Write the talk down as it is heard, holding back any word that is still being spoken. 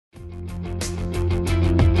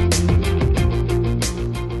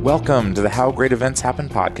Welcome to the How Great Events Happen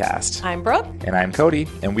podcast. I'm Brooke. And I'm Cody,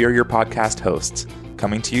 and we are your podcast hosts,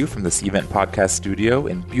 coming to you from the Cvent Podcast Studio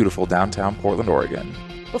in beautiful downtown Portland, Oregon.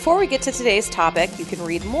 Before we get to today's topic, you can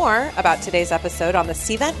read more about today's episode on the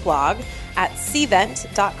Cvent blog at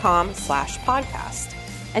cvent.com/podcast.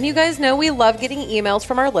 And you guys know we love getting emails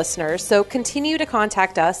from our listeners, so continue to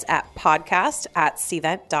contact us at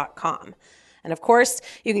podcast@cvent.com. And of course,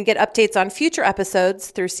 you can get updates on future episodes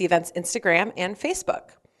through Cvent's Instagram and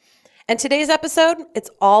Facebook. And today's episode, it's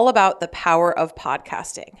all about the power of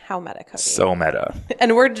podcasting. How meta, Cody? So meta.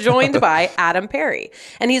 And we're joined by Adam Perry.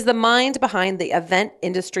 And he's the mind behind the Event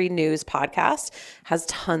Industry News podcast, has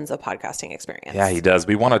tons of podcasting experience. Yeah, he does.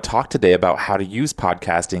 We want to talk today about how to use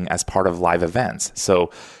podcasting as part of live events.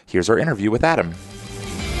 So here's our interview with Adam.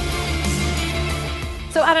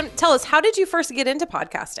 So Adam, tell us, how did you first get into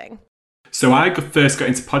podcasting? So I first got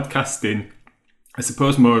into podcasting, I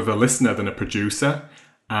suppose, more of a listener than a producer.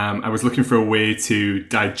 I was looking for a way to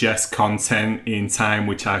digest content in time,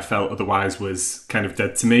 which I felt otherwise was kind of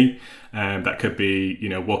dead to me. That could be,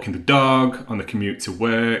 walking the dog, on the commute to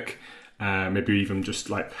work, maybe even just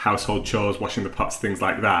like household chores, washing the pots, things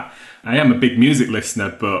like that. I am a big music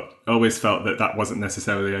listener, but always felt that that wasn't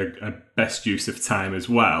necessarily a best use of time as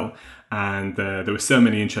well. And there were so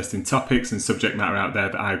many interesting topics and subject matter out there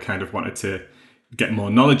that I kind of wanted to get more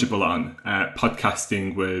knowledgeable on.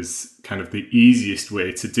 Podcasting was kind of the easiest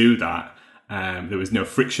way to do that. There was no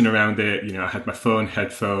friction around it. I had my phone,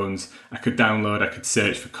 headphones, I could download, I could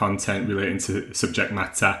search for content relating to subject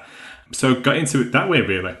matter. So got into it that way,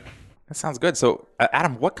 really. That sounds good. So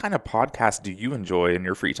Adam, what kind of podcast do you enjoy in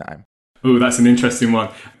your free time? Oh, that's an interesting one.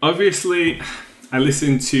 Obviously, I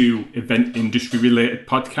listen to event industry related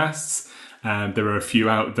podcasts. There are a few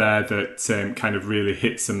out there that kind of really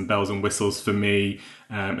hit some bells and whistles for me,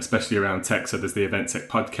 especially around tech. So there's the Event Tech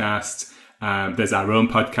podcast. There's our own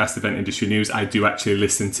podcast, Event Industry News. I do actually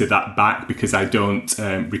listen to that back because I don't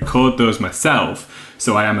record those myself.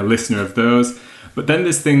 So I am a listener of those. But then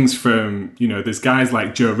there's things from, there's guys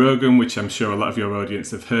like Joe Rogan, which I'm sure a lot of your audience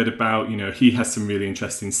have heard about. He has some really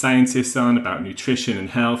interesting scientists on about nutrition and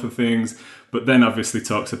health and things. But then obviously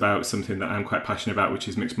talks about something that I'm quite passionate about, which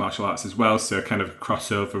is mixed martial arts as well. So kind of a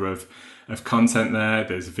crossover of content there.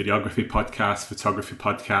 There's a videography podcast, photography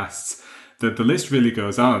podcasts. The list really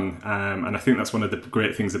goes on. And I think that's one of the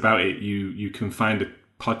great things about it. You can find a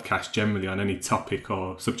podcast generally on any topic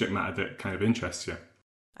or subject matter that kind of interests you.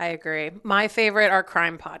 I agree. My favorite are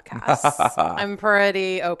crime podcasts. I'm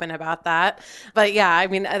pretty open about that. But yeah, I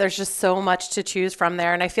mean, there's just so much to choose from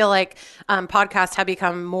there. And I feel like podcasts have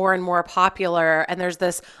become more and more popular, and there's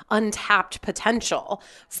this untapped potential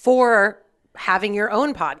for having your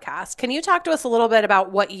own podcast. Can you talk to us a little bit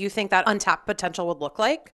about what you think that untapped potential would look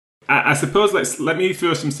like? I suppose let me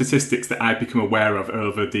throw some statistics that I've become aware of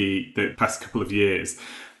over the past couple of years.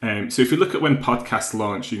 So if you look at when podcasts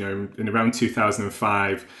launched, in around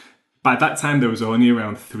 2005, by that time there was only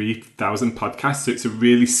around 3,000 podcasts. So it's a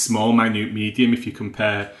really small, minute medium if you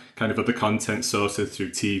compare kind of other content sources through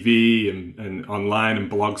TV and online and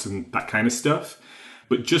blogs and that kind of stuff.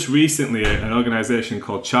 But just recently, an organization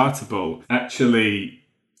called Chartable actually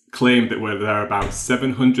claimed that there are about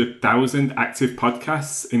 700,000 active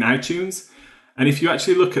podcasts in iTunes. And if you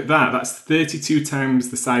actually look at that, that's 32 times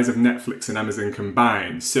the size of Netflix and Amazon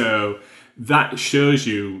combined. So that shows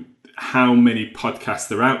you how many podcasts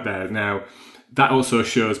are out there. Now, that also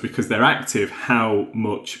shows, because they're active, how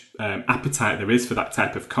much appetite there is for that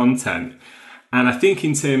type of content. And I think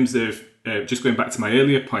in terms of, just going back to my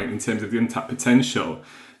earlier point, in terms of the untapped potential,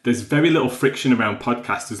 there's very little friction around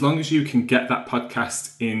podcasts. As long as you can get that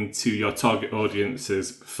podcast into your target audience's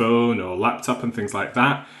phone or laptop and things like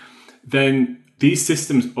that, then these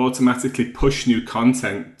systems automatically push new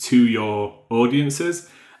content to your audiences.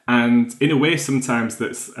 And in a way, sometimes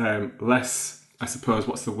that's less, I suppose,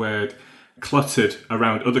 cluttered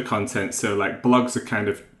around other content. So like blogs are kind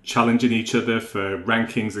of challenging each other for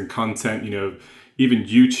rankings and content. Even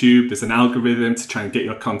YouTube, there's an algorithm to try and get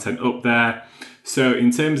your content up there. So in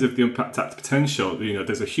terms of the untapped potential,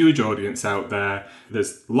 there's a huge audience out there.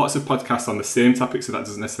 There's lots of podcasts on the same topic, so that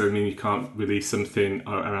doesn't necessarily mean you can't release something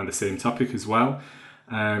around the same topic as well.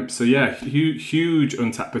 So yeah, huge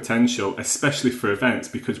untapped potential, especially for events,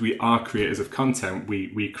 because we are creators of content.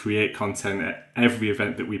 We create content at every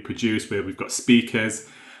event that we produce, where we've got speakers,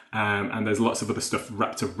 and there's lots of other stuff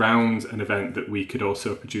wrapped around an event that we could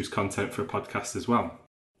also produce content for a podcast as well.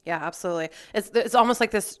 Yeah, absolutely. It's almost like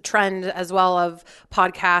this trend as well of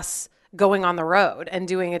podcasts going on the road and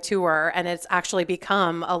doing a tour, and it's actually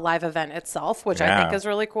become a live event itself, which I think is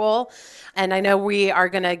really cool. And I know we are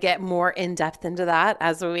going to get more in depth into that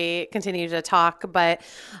as we continue to talk, but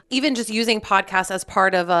even just using podcasts as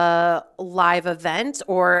part of a live event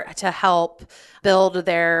or to help build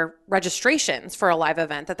their registrations for a live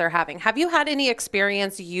event that they're having. Have you had any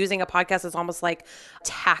experience using a podcast as almost like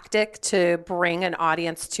tactic to bring an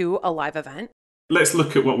audience to a live event? Let's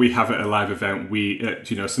look at what we have at a live event. We,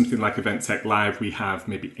 something like Event Tech Live, we have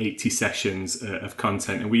maybe 80 sessions of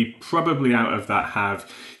content, and we probably out of that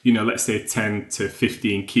have, let's say 10 to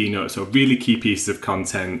 15 keynotes or really key pieces of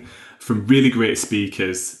content from really great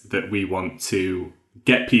speakers that we want to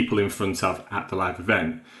get people in front of at the live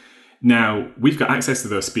event. Now, we've got access to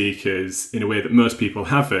those speakers in a way that most people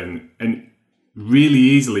haven't, and really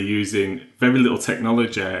easily using very little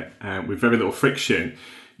technology with very little friction,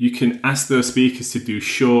 you can ask those speakers to do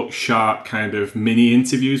short, sharp kind of mini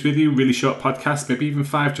interviews with you, really short podcasts, maybe even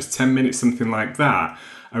 5, just 10 minutes, something like that,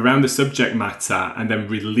 around the subject matter, and then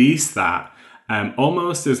release that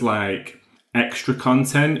almost as like extra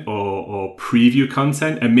content or preview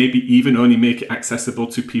content, and maybe even only make it accessible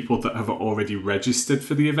to people that have already registered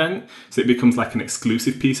for the event. So it becomes like an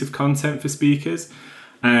exclusive piece of content for speakers.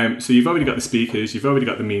 So you've already got the speakers, you've already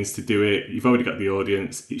got the means to do it, you've already got the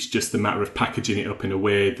audience. It's just a matter of packaging it up in a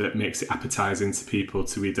way that makes it appetizing to people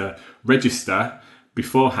to either register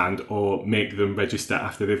beforehand or make them register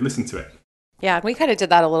after they've listened to it. Yeah, we kind of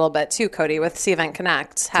did that a little bit too, Cody, with Cvent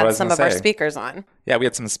Connect. Had some of our speakers on. Yeah, we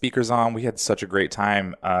had some speakers on. We had such a great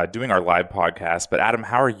time doing our live podcast. But Adam,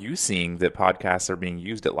 how are you seeing that podcasts are being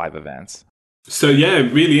used at live events? So yeah,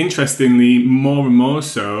 really interestingly, more and more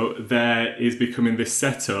so, there is becoming this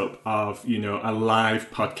setup of, a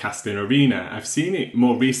live podcasting arena. I've seen it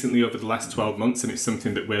more recently over the last 12 months, and it's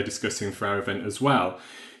something that we're discussing for our event as well.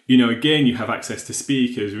 Again, you have access to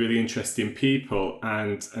speakers, really interesting people,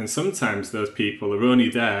 and sometimes those people are only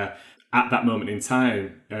there at that moment in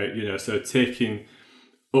time, so taking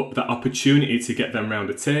up that opportunity to get them around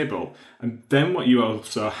a table. And then what you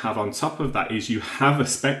also have on top of that is you have a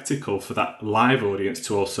spectacle for that live audience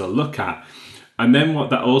to also look at. And then what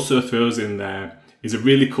that also throws in there is a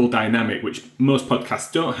really cool dynamic, which most podcasts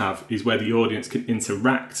don't have, is where the audience can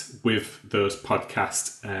interact with those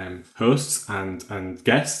podcast hosts and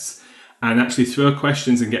guests and actually throw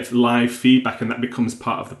questions and get live feedback, and that becomes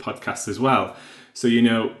part of the podcast as well. So,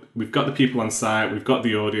 we've got the people on site, we've got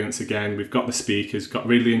the audience again, we've got the speakers, got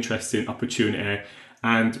really interesting opportunity.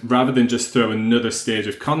 And rather than just throw another stage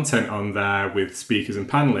of content on there with speakers and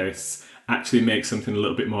panelists, actually make something a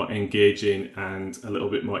little bit more engaging and a little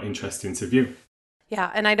bit more interesting to view.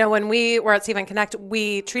 Yeah, and I know when we were at Cvent Connect,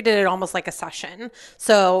 we treated it almost like a session.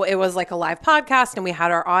 So it was like a live podcast and we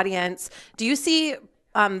had our audience. Do you see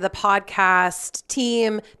the podcast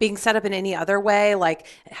team being set up in any other way, like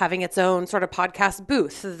having its own sort of podcast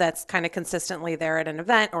booth that's kind of consistently there at an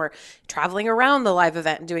event, or traveling around the live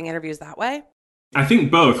event and doing interviews that way? I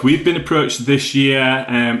think both. We've been approached this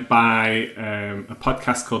year by a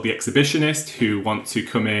podcast called The Exhibitionist, who want to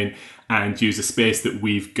come in and use a space that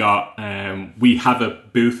we've got. We have a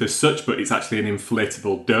booth as such, but it's actually an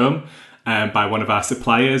inflatable dome by one of our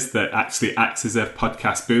suppliers that actually acts as a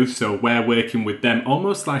podcast booth. So we're working with them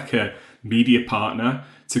almost like a media partner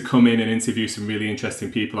to come in and interview some really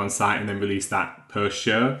interesting people on site and then release that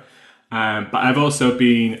post-show. But I've also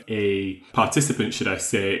been a participant, should I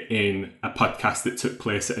say, in a podcast that took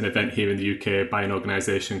place at an event here in the UK by an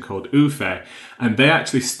organisation called UFE. And they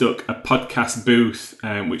actually stuck a podcast booth,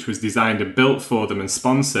 which was designed and built for them and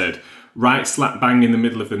sponsored, right slap bang in the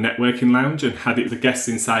middle of the networking lounge, and had the guests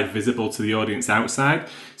inside visible to the audience outside.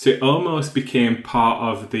 So it almost became part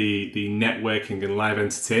of the networking and live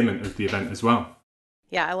entertainment of the event as well.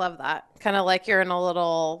 Yeah, I love that. Kind of like you're in a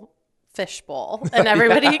little fishbowl and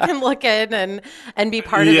everybody can look in and be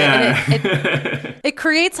part of it. And it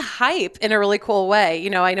creates hype in a really cool way.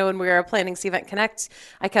 I know when we were planning Cvent Connect,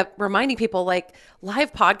 I kept reminding people like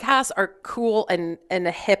live podcasts are cool and in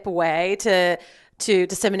a hip way to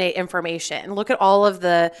disseminate information. Look at all of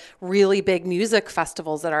the really big music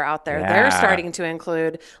festivals that are out there. Yeah. They're starting to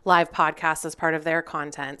include live podcasts as part of their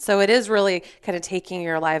content. So it is really kind of taking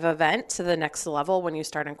your live event to the next level when you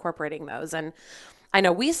start incorporating those. And I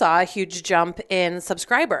know we saw a huge jump in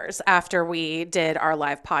subscribers after we did our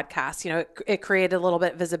live podcast. It created a little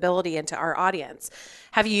bit of visibility into our audience.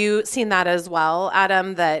 Have you seen that as well,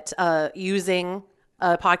 Adam, that using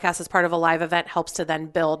a podcast as part of a live event helps to then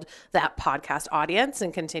build that podcast audience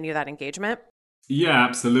and continue that engagement? Yeah,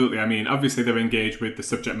 absolutely. I mean, obviously they're engaged with the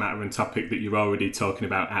subject matter and topic that you're already talking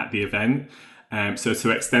about at the event. So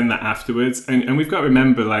to extend that afterwards, and we've got to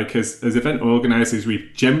remember, like as event organizers, we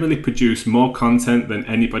generally produce more content than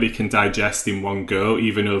anybody can digest in one go,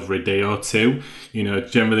 even over a day or two. You know,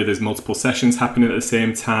 generally there's multiple sessions happening at the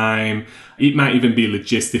same time. It might even be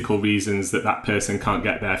logistical reasons that person can't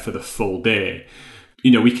get there for the full day. You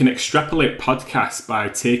know, we can extrapolate podcasts by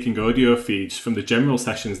taking audio feeds from the general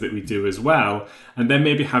sessions that we do as well, and then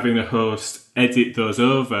maybe having a host edit those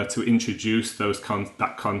over to introduce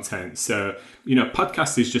that content. So, you know,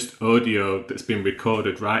 podcast is just audio that's been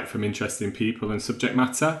recorded, right, from interesting people and subject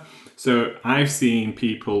matter. So I've seen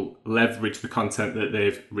people leverage the content that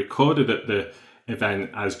they've recorded at the event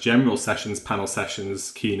as general sessions, panel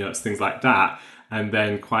sessions, keynotes, things like that, and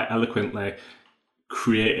then quite eloquently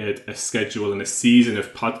created a schedule and a season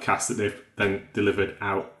of podcasts that they've then delivered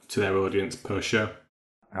out to their audience per show.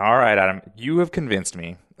 All right, Adam, you have convinced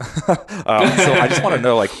me. So I just want to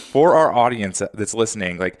know, like, for our audience that's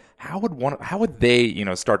listening, like, how would they, you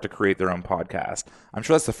know, start to create their own podcast? I'm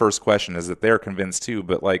sure that's the first question, is that they're convinced too,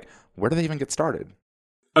 but like, where do they even get started?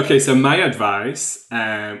 Okay, so my advice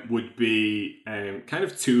would be kind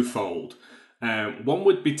of twofold. One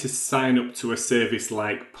would be to sign up to a service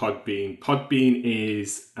like Podbean. Podbean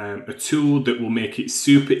is a tool that will make it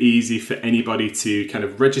super easy for anybody to kind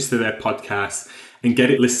of register their podcast and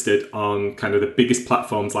get it listed on kind of the biggest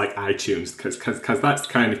platforms like iTunes, because that's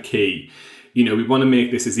kind of key. You know, we want to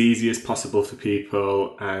make this as easy as possible for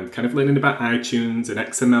people, and kind of learning about iTunes and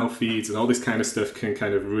XML feeds and all this kind of stuff can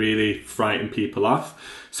kind of really frighten people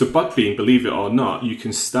off. So Podbean, believe it or not, you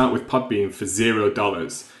can start with Podbean for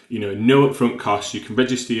 $0. You know, no upfront costs. You can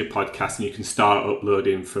register your podcast and you can start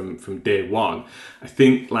uploading from day one. I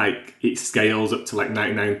think like it scales up to like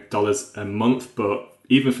 $99 a month, but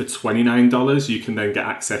even for $29, you can then get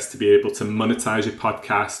access to be able to monetize your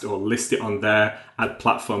podcast or list it on their ad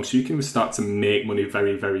platform. So you can start to make money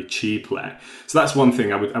very, very cheaply. So that's one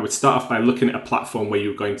thing. I would start off by looking at a platform where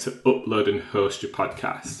you're going to upload and host your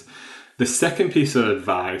podcast. The second piece of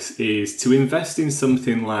advice is to invest in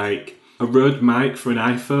something like a Rode mic for an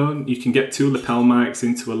iPhone. You can get 2 lapel mics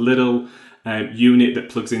into a little unit that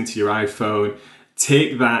plugs into your iPhone.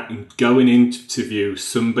 Take that and go and interview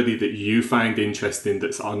somebody that you find interesting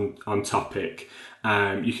that's on topic.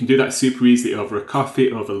 You can do that super easily over a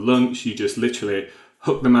coffee, over lunch. You just literally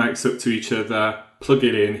hook the mics up to each other, plug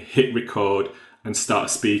it in, hit record, and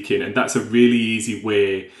start speaking. And that's a really easy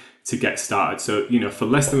way to get started. So, you know, for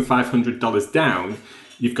less than $500 down,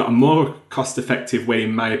 you've got a more cost-effective way,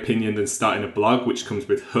 in my opinion, than starting a blog, which comes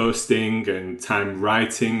with hosting and time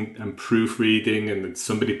writing and proofreading, and then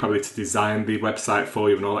somebody probably to design the website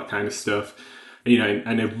for you and all that kind of stuff. You know,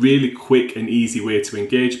 and a really quick and easy way to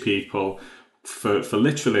engage people for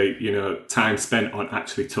literally, you know, time spent on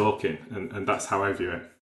actually talking, and that's how I view it.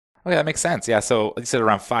 Okay, that makes sense. Yeah, so you said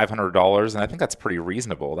around $500, and I think that's pretty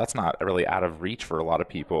reasonable. That's not really out of reach for a lot of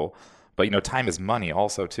people. But, you know, time is money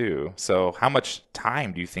also, too. So how much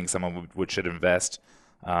time do you think someone should invest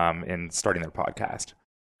in starting their podcast?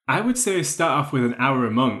 I would say start off with an hour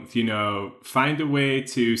a month. You know, find a way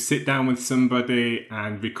to sit down with somebody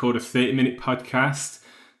and record a 30-minute podcast.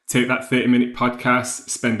 Take that 30-minute podcast,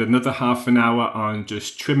 spend another half an hour on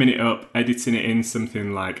just trimming it up, editing it in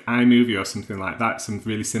something like iMovie or something like that, some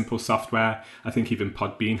really simple software. I think even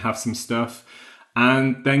Podbean have some stuff.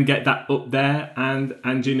 And then get that up there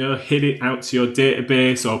and you know, hit it out to your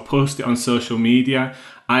database or post it on social media.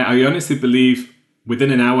 I honestly believe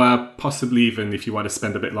within an hour, possibly even if you want to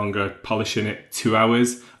spend a bit longer polishing it, 2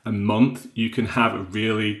 hours a month, you can have a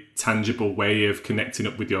really tangible way of connecting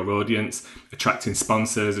up with your audience, attracting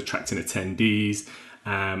sponsors, attracting attendees,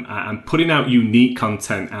 and putting out unique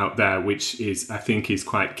content out there, which I think is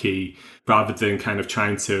quite key, rather than kind of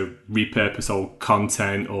trying to repurpose old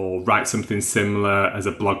content or write something similar as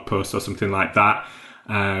a blog post or something like that.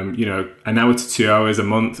 You know, an hour to 2 hours a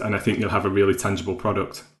month, and I think you'll have a really tangible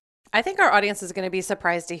product. I think our audience is going to be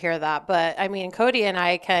surprised to hear that. But I mean, Cody and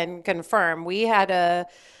I can confirm we had a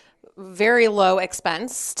very low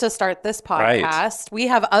expense to start this podcast. Right. We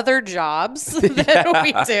have other jobs that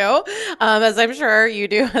we do, as I'm sure you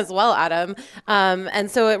do as well, Adam. And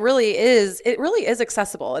so it really is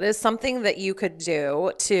accessible. It is something that you could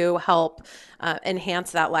do to help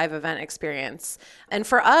enhance that live event experience. And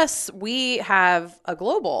for us, we have a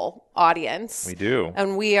global audience. We do.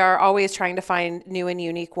 And we are always trying to find new and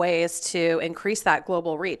unique ways to increase that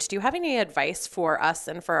global reach. Do you have any advice for us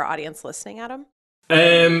and for our audience listening, Adam?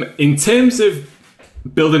 In terms of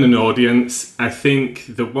building an audience, I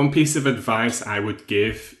think the one piece of advice I would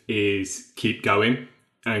give is keep going,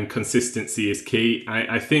 and consistency is key.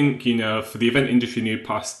 I think, you know, for the event industry new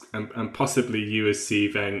post and possibly you as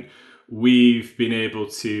C-Event, we've been able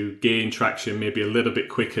to gain traction maybe a little bit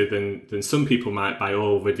quicker than some people might by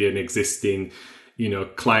already an existing,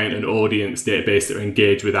 client and audience database that are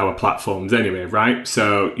engaged with our platforms anyway, right?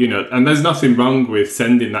 So, and there's nothing wrong with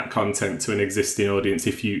sending that content to an existing audience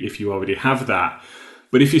if you already have that.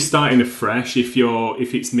 But if you're starting afresh, if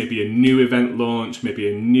it's maybe a new event launch,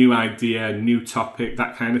 maybe a new idea, a new topic,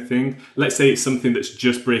 that kind of thing. Let's say it's something that's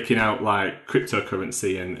just breaking out like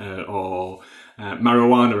cryptocurrency or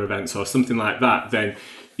marijuana events or something like that, then,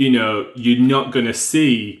 you're not going to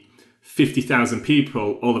see 50,000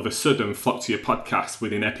 people all of a sudden flock to your podcast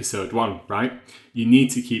within episode 1, right? You need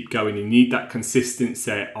to keep going. You need that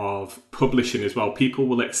consistency of publishing as well. People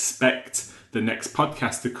will expect the next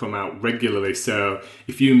podcast to come out regularly. So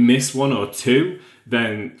if you miss 1 or 2,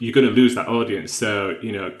 then you're going to lose that audience. So,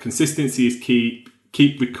 consistency is key.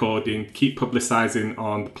 Keep recording, keep publicizing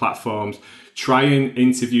on the platforms. Try and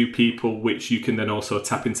interview people, which you can then also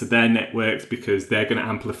tap into their networks because they're going to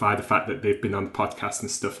amplify the fact that they've been on the podcast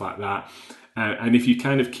and stuff like that. And if you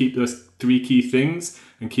kind of keep those 3 key things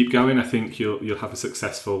and keep going, I think you'll have a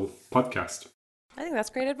successful podcast. I think that's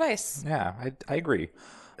great advice. Yeah, I agree.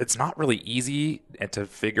 It's not really easy to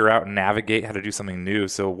figure out and navigate how to do something new.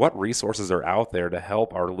 So what resources are out there to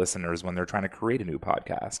help our listeners when they're trying to create a new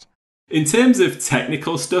podcast? In terms of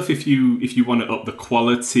technical stuff, if you want to up the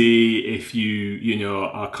quality, if you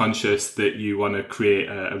are conscious that you want to create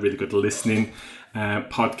a really good listening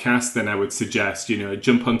podcast, then I would suggest,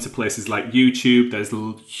 jump onto places like YouTube. There's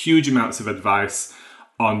huge amounts of advice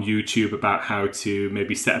on YouTube about how to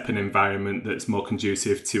maybe set up an environment that's more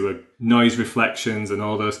conducive to noise reflections and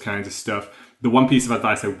all those kinds of stuff. The one piece of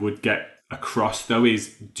advice I would get across, though,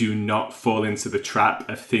 is do not fall into the trap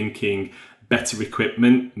of thinking better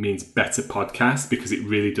equipment means better podcast, because it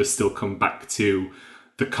really does still come back to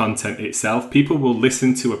the content itself. People will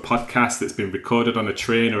listen to a podcast that's been recorded on a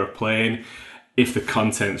train or a plane if the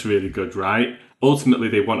content's really good, right? Ultimately,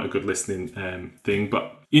 they want a good listening thing.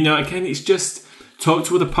 But, again, it's just talk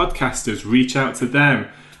to other podcasters, reach out to them,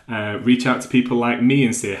 reach out to people like me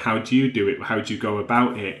and say, how do you do it? How do you go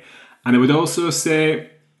about it? And I would also say,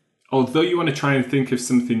 although you want to try and think of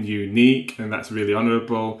something unique, and that's really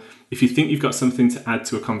honourable, if you think you've got something to add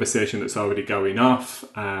to a conversation that's already going off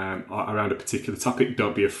around a particular topic,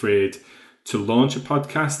 don't be afraid to launch a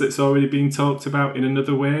podcast that's already being talked about in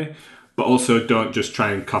another way. But also don't just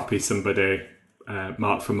try and copy somebody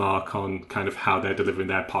mark for mark on kind of how they're delivering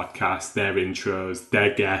their podcast, their intros,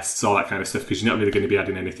 their guests, all that kind of stuff, because you're not really going to be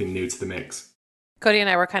adding anything new to the mix. Cody and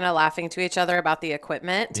I were kind of laughing to each other about the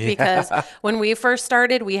equipment because when we first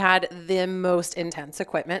started, we had the most intense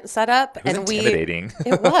equipment set up. It was intimidating.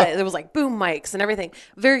 It was like boom mics and everything.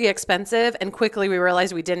 Very expensive. And quickly we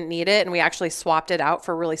realized we didn't need it. And we actually swapped it out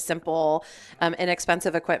for really simple,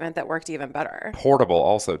 inexpensive equipment that worked even better. Portable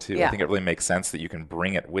also, too. Yeah. I think it really makes sense that you can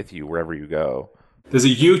bring it with you wherever you go. There's a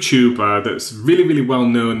YouTuber that's really, really well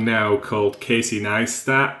known now called Casey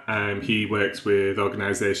Neistat. He works with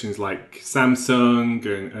organizations like Samsung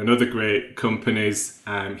and other great companies.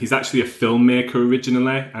 He's actually a filmmaker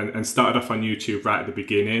originally and started off on YouTube right at the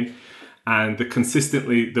beginning. And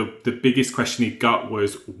the biggest question he got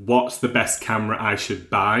was, what's the best camera I should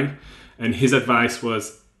buy? And his advice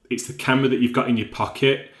was, it's the camera that you've got in your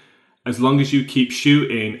pocket. As long as you keep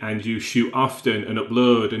shooting and you shoot often and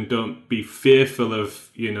upload and don't be fearful of,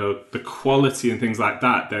 the quality and things like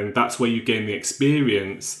that, then that's where you gain the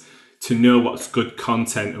experience to know what's good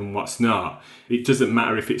content and what's not. It doesn't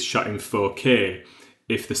matter if it's shot in 4K.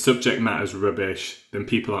 If the subject matter is rubbish, then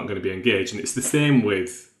people aren't going to be engaged. And it's the same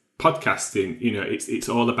with podcasting. It's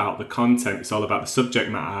all about the content. It's all about the subject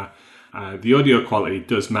matter. The audio quality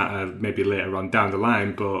does matter maybe later on down the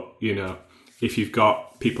line, but, if you've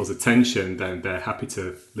got people's attention, then they're happy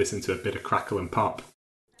to listen to a bit of crackle and pop.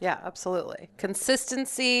 Yeah, absolutely.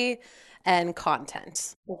 Consistency and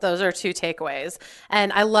content. Those are 2 takeaways.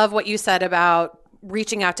 And I love what you said about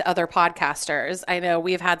reaching out to other podcasters. I know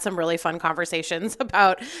we've had some really fun conversations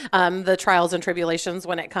about the trials and tribulations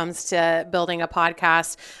when it comes to building a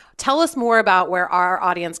podcast. Tell us more about where our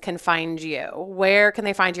audience can find you. Where can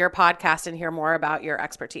they find your podcast and hear more about your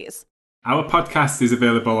expertise? Our podcast is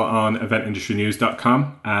available on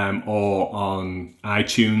eventindustrynews.com or on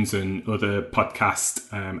iTunes and other podcast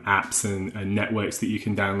apps and networks that you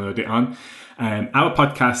can download it on. Our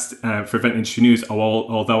podcast for Event Industry News,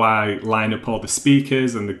 although I line up all the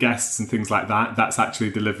speakers and the guests and things like that, that's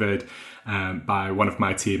actually delivered by one of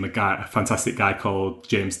my team, a fantastic guy called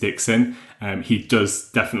James Dixon. He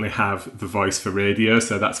does definitely have the voice for radio,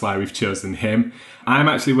 so that's why we've chosen him. I'm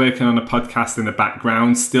actually working on a podcast in the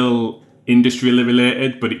background, still industry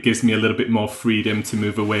related, but it gives me a little bit more freedom to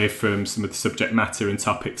move away from some of the subject matter and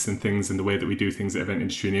topics and things and the way that we do things at Event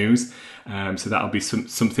Industry News. So that'll be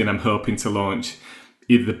something I'm hoping to launch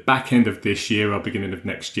either the back end of this year or beginning of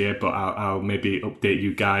next year, but I'll maybe update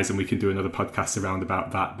you guys and we can do another podcast around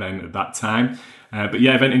about that then at that time. But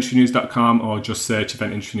yeah, eventindustrynews.com, or just search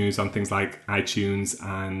Event Industry News on things like iTunes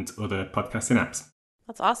and other podcasting apps.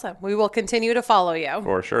 That's awesome. We will continue to follow you.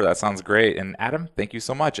 For sure. That sounds great. And Adam, thank you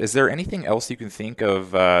so much. Is there anything else you can think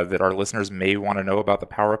of that our listeners may want to know about the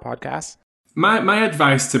power of podcasts? My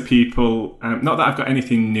advice to people, not that I've got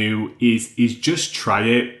anything new, is just try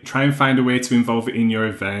it. Try and find a way to involve it in your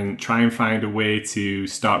event. Try and find a way to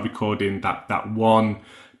start recording that one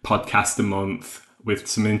podcast a month with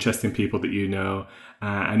some interesting people that you know.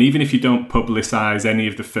 And even if you don't publicize any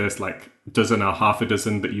of the first dozen or half a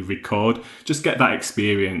dozen that you record, just get that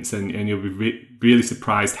experience and you'll be really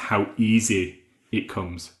surprised how easy it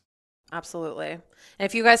comes. Absolutely. And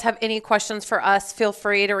if you guys have any questions for us, feel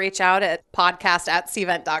free to reach out at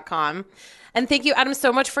podcast@cvent.com. And thank you, Adam,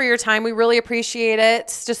 so much for your time. We really appreciate it.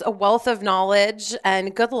 It's just a wealth of knowledge,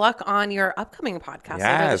 and good luck on your upcoming podcast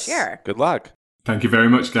later this year. Good luck. Thank you very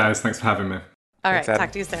much, guys. Thanks for having me. All right. Thanks,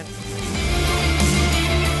 Talk to you soon.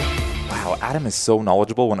 Wow, Adam is so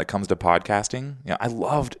knowledgeable when it comes to podcasting. I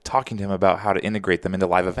loved talking to him about how to integrate them into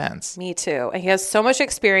live events. Me too. And he has so much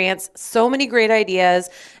experience, so many great ideas.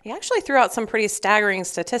 He actually threw out some pretty staggering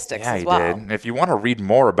statistics as well. Yeah, he did. If you want to read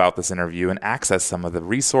more about this interview and access some of the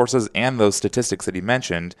resources and those statistics that he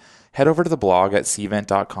mentioned, head over to the blog at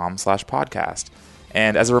cvent.com/podcast.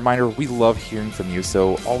 And as a reminder, we love hearing from you,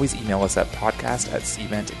 so always email us at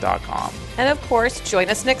podcast@cvent.com. And of course, join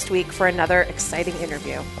us next week for another exciting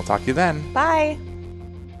interview. We'll talk to you then. Bye.